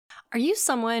Are you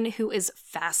someone who is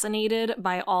fascinated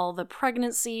by all the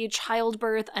pregnancy,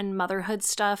 childbirth, and motherhood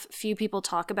stuff few people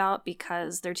talk about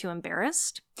because they're too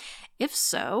embarrassed? If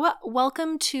so,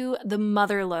 welcome to the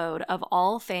motherlode of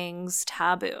all things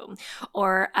taboo,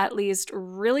 or at least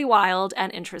really wild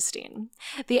and interesting.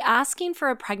 The Asking for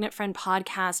a Pregnant Friend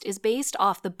podcast is based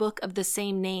off the book of the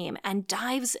same name and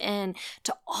dives in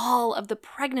to all of the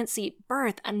pregnancy,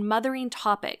 birth, and mothering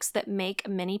topics that make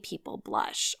many people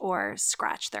blush or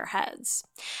scratch their heads.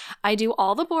 I do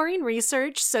all the boring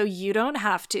research so you don't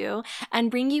have to, and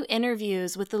bring you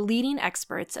interviews with the leading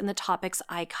experts in the topics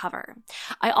I cover.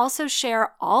 I also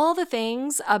share all the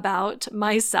things about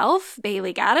myself,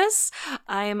 Bailey Gaddis.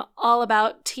 I'm all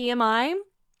about TMI.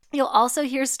 You'll also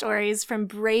hear stories from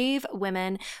brave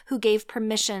women who gave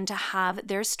permission to have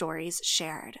their stories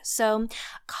shared. So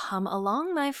come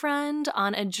along, my friend,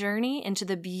 on a journey into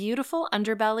the beautiful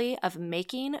underbelly of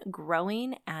making,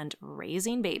 growing, and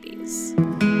raising babies.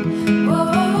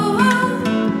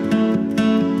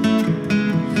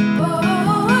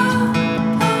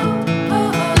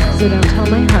 So don't tell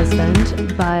my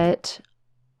husband, but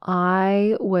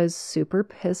I was super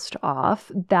pissed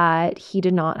off that he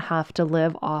did not have to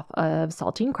live off of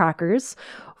saltine crackers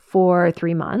for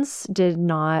 3 months, did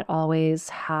not always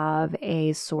have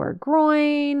a sore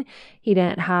groin. He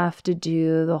didn't have to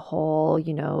do the whole,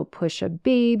 push a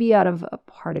baby out of a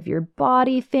part of your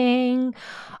body thing.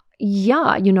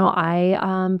 Yeah,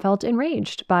 I felt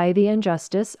enraged by the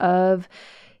injustice of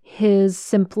his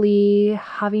simply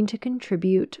having to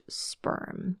contribute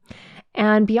sperm.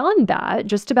 And beyond that,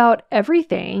 just about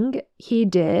everything he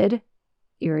did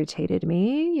irritated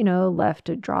me, left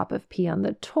a drop of pee on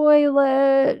the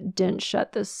toilet, didn't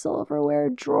shut the silverware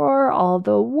drawer all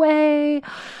the way,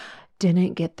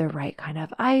 didn't get the right kind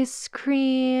of ice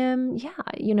cream.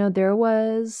 Yeah, there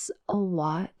was a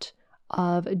lot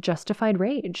of justified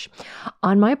rage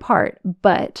on my part,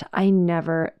 but I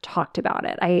never talked about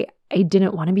it. I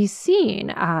didn't want to be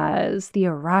seen as the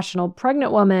irrational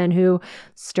pregnant woman who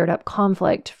stirred up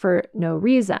conflict for no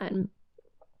reason.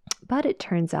 But it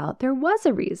turns out there was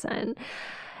a reason.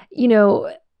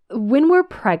 When we're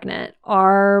pregnant,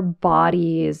 our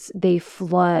bodies, they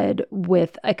flood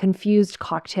with a confused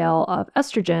cocktail of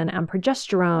estrogen and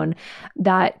progesterone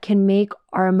that can make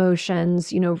our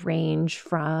emotions, range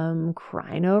from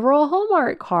crying over a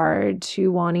Hallmark card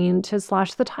to wanting to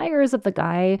slash the tires of the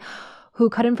guy who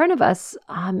cut in front of us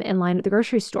in line at the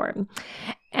grocery store,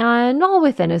 and all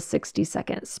within a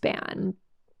 60-second span.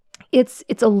 It's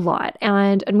a lot,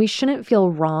 and we shouldn't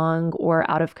feel wrong or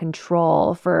out of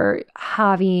control for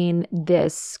having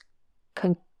this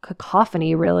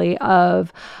cacophony, really,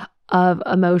 of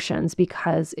emotions,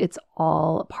 because it's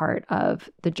all part of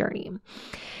the journey.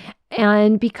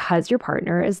 And because your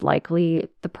partner is likely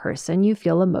the person you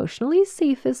feel emotionally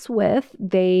safest with,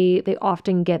 they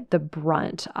often get the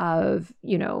brunt of,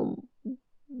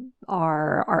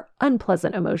 our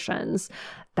unpleasant emotions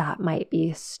that might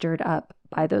be stirred up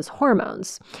by those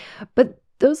hormones. But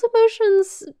those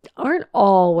emotions aren't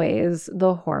always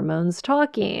the hormones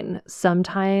talking.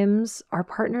 Sometimes our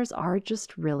partners are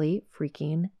just really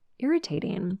freaking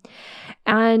irritating.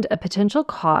 And a potential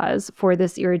cause for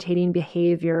this irritating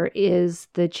behavior is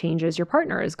the changes your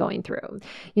partner is going through.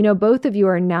 Both of you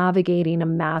are navigating a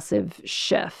massive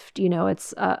shift.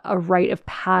 It's a rite of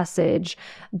passage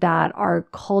that our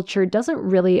culture doesn't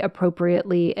really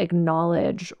appropriately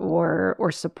acknowledge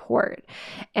or support.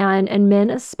 And men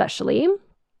especially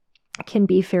can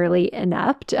be fairly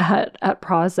inept at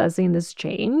processing this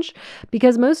change,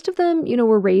 because most of them,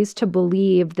 were raised to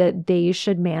believe that they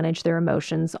should manage their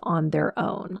emotions on their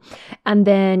own. And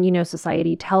then,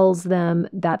 society tells them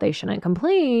that they shouldn't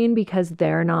complain because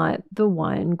they're not the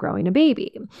one growing a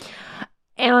baby.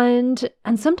 And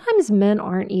sometimes men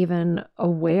aren't even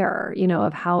aware,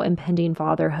 of how impending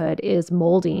fatherhood is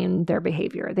molding their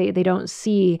behavior. They don't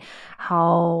see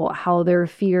how their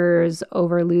fears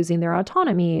over losing their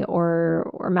autonomy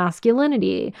or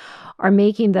masculinity are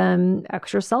making them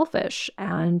extra selfish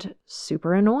and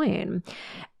super annoying.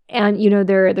 And,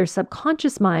 their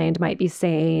subconscious mind might be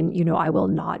saying, I will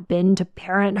not bend to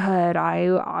parenthood.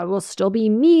 I will still be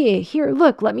me. Here,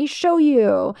 look, let me show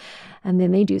you. And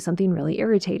then they do something really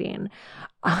irritating.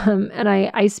 And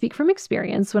I speak from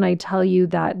experience when I tell you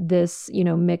that this,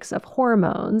 mix of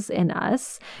hormones in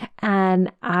us and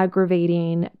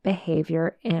aggravating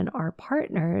behavior in our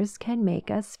partners can make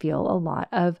us feel a lot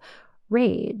of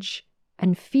rage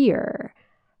and fear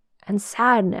and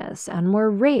sadness and more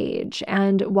rage.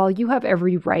 And while you have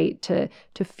every right to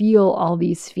feel all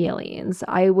these feelings,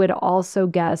 I would also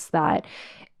guess that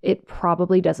it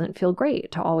probably doesn't feel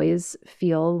great to always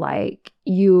feel like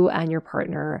you and your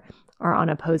partner are on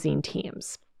opposing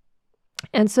teams.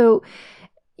 And so,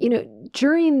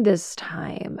 during this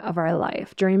time of our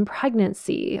life, during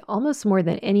pregnancy, almost more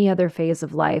than any other phase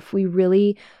of life, we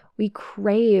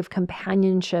crave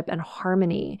companionship and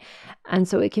harmony. And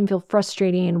so it can feel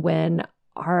frustrating when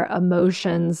our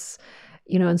emotions,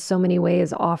 in so many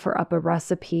ways offer up a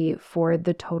recipe for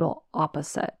the total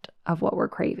opposite of what we're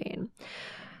craving.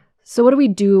 So what do we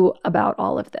do about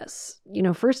all of this?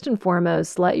 First and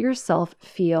foremost, let yourself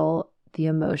feel the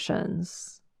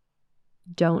emotions.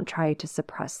 Don't try to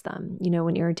suppress them.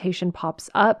 When irritation pops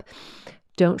up,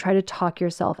 don't try to talk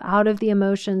yourself out of the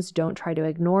emotions. Don't try to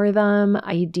ignore them.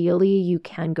 Ideally, you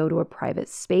can go to a private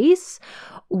space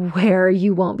where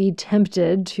you won't be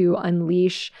tempted to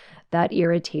unleash that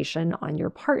irritation on your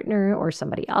partner or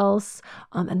somebody else.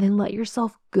 And then let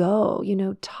yourself go.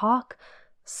 Talk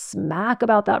smack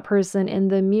about that person in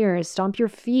the mirror, stomp your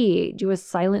feet, do a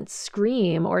silent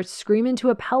scream or scream into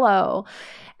a pillow.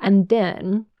 And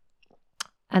then,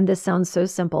 and this sounds so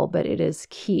simple, but it is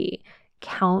key,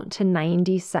 count to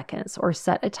 90 seconds or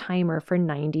set a timer for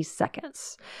 90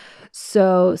 seconds.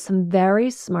 So some very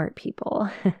smart people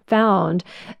found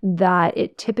that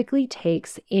it typically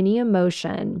takes any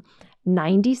emotion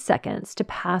 90 seconds to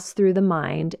pass through the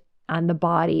mind and the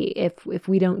body if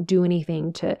we don't do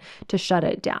anything to shut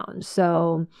it down.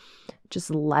 So just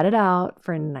let it out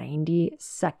for 90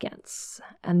 seconds.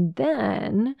 And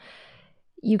then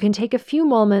you can take a few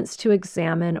moments to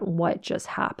examine what just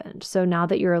happened. So now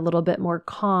that you're a little bit more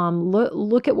calm,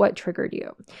 look at what triggered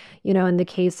you. In the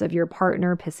case of your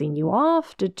partner pissing you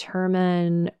off,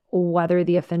 determine whether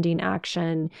the offending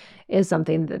action is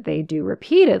something that they do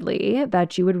repeatedly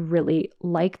that you would really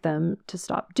like them to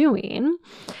stop doing.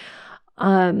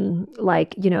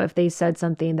 If they said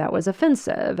something that was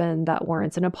offensive and that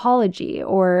warrants an apology,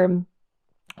 or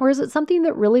is it something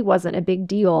that really wasn't a big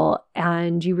deal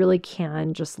and you really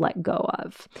can just let go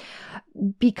of?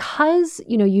 Because,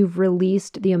 you've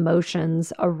released the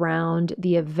emotions around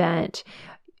the event,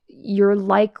 you're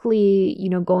likely,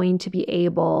 going to be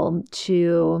able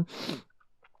to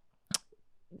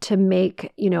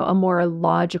make, a more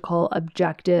logical,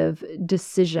 objective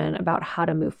decision about how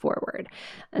to move forward.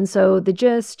 And so the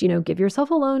gist, give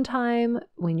yourself alone time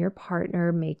when your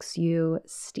partner makes you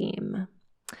steam.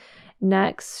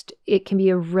 Next, it can be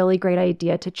a really great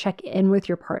idea to check in with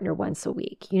your partner once a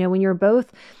week. When you're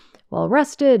both well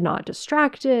rested, not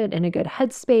distracted, in a good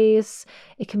headspace,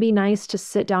 it can be nice to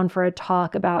sit down for a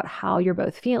talk about how you're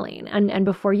both feeling. And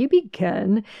before you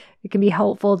begin, it can be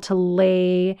helpful to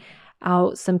lay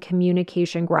out some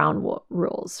communication ground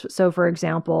rules. So for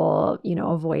example,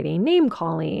 avoiding name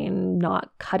calling,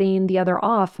 not cutting the other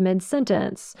off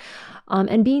mid-sentence,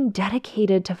 and being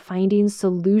dedicated to finding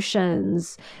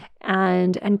solutions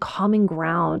and common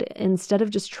ground instead of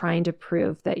just trying to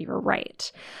prove that you're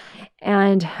right.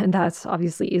 And that's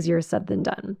obviously easier said than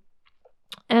done.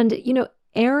 And,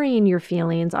 airing your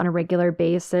feelings on a regular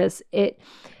basis, it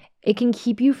can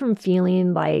keep you from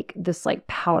feeling like this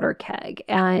powder keg,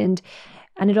 and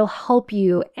it'll help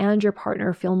you and your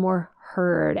partner feel more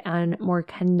heard and more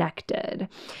connected.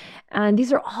 And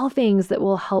these are all things that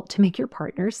will help to make your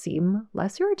partner seem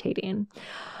less irritating.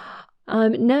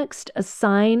 Next,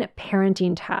 assign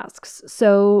parenting tasks.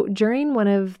 So during one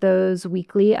of those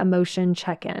weekly emotion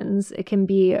check-ins, it can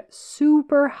be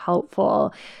super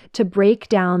helpful to break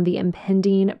down the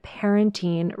impending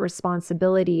parenting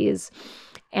responsibilities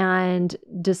and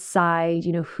decide,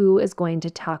 who is going to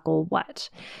tackle what,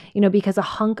 because a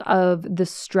hunk of the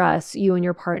stress you and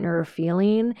your partner are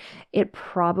feeling, it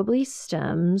probably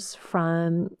stems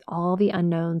from all the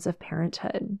unknowns of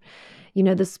parenthood.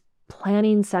 This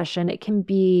planning session, it can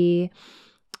be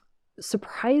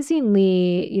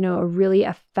surprisingly, a really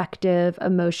effective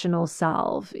emotional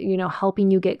salve,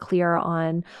 helping you get clear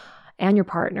on, and your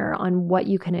partner, on what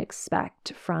you can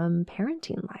expect from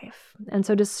parenting life. And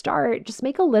so to start, just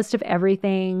make a list of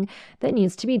everything that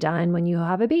needs to be done when you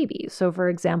have a baby. So for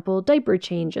example, diaper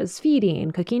changes, feeding,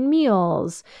 cooking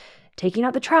meals, taking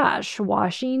out the trash,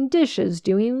 washing dishes,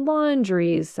 doing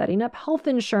laundry, setting up health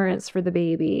insurance for the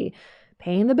baby,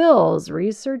 paying the bills,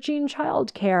 researching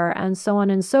childcare, and so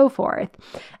on and so forth.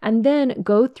 And then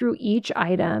go through each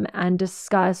item and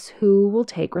discuss who will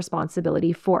take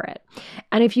responsibility for it.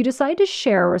 And if you decide to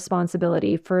share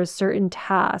responsibility for a certain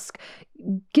task,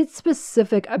 get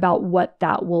specific about what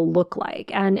that will look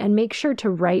like, and make sure to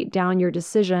write down your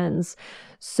decisions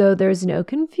so there's no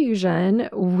confusion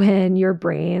when your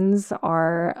brains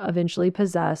are eventually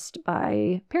possessed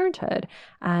by parenthood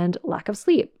and lack of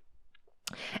sleep.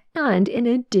 And in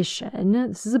addition,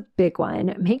 this is a big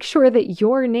one, make sure that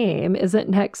your name isn't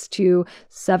next to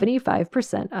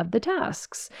 75% of the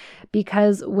tasks,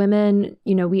 because women,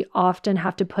 we often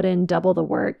have to put in double the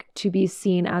work to be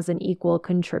seen as an equal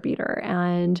contributor.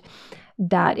 And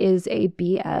that is a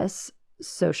BS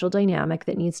social dynamic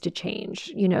that needs to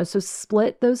change, so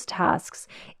split those tasks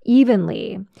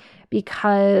evenly,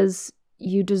 because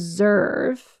you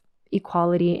deserve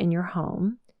equality in your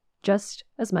home just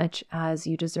as much as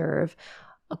you deserve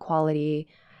equality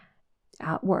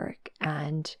at work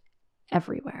and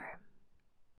everywhere.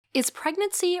 Is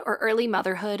pregnancy or early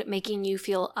motherhood making you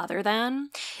feel other than?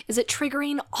 Is it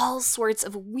triggering all sorts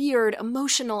of weird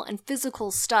emotional and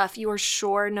physical stuff you are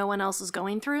sure no one else is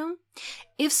going through?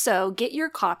 If so, get your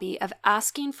copy of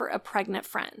Asking for a Pregnant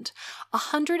Friend,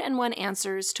 101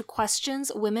 Answers to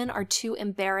Questions Women Are Too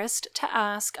Embarrassed to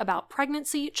Ask About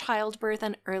Pregnancy, Childbirth,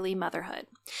 and Early Motherhood.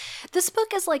 This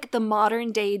book is like the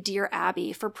modern-day Dear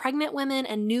Abby for pregnant women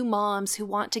and new moms who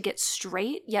want to get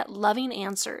straight yet loving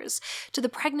answers to the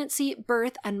pregnancy,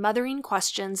 birth, and mothering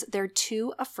questions they're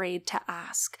too afraid to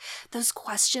ask. Those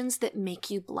questions that make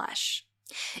you blush.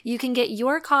 You can get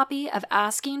your copy of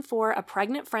Asking for a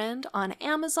Pregnant Friend on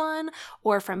Amazon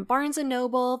or from Barnes &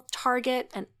 Noble, Target,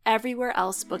 and everywhere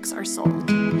else books are sold.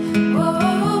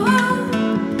 Whoa.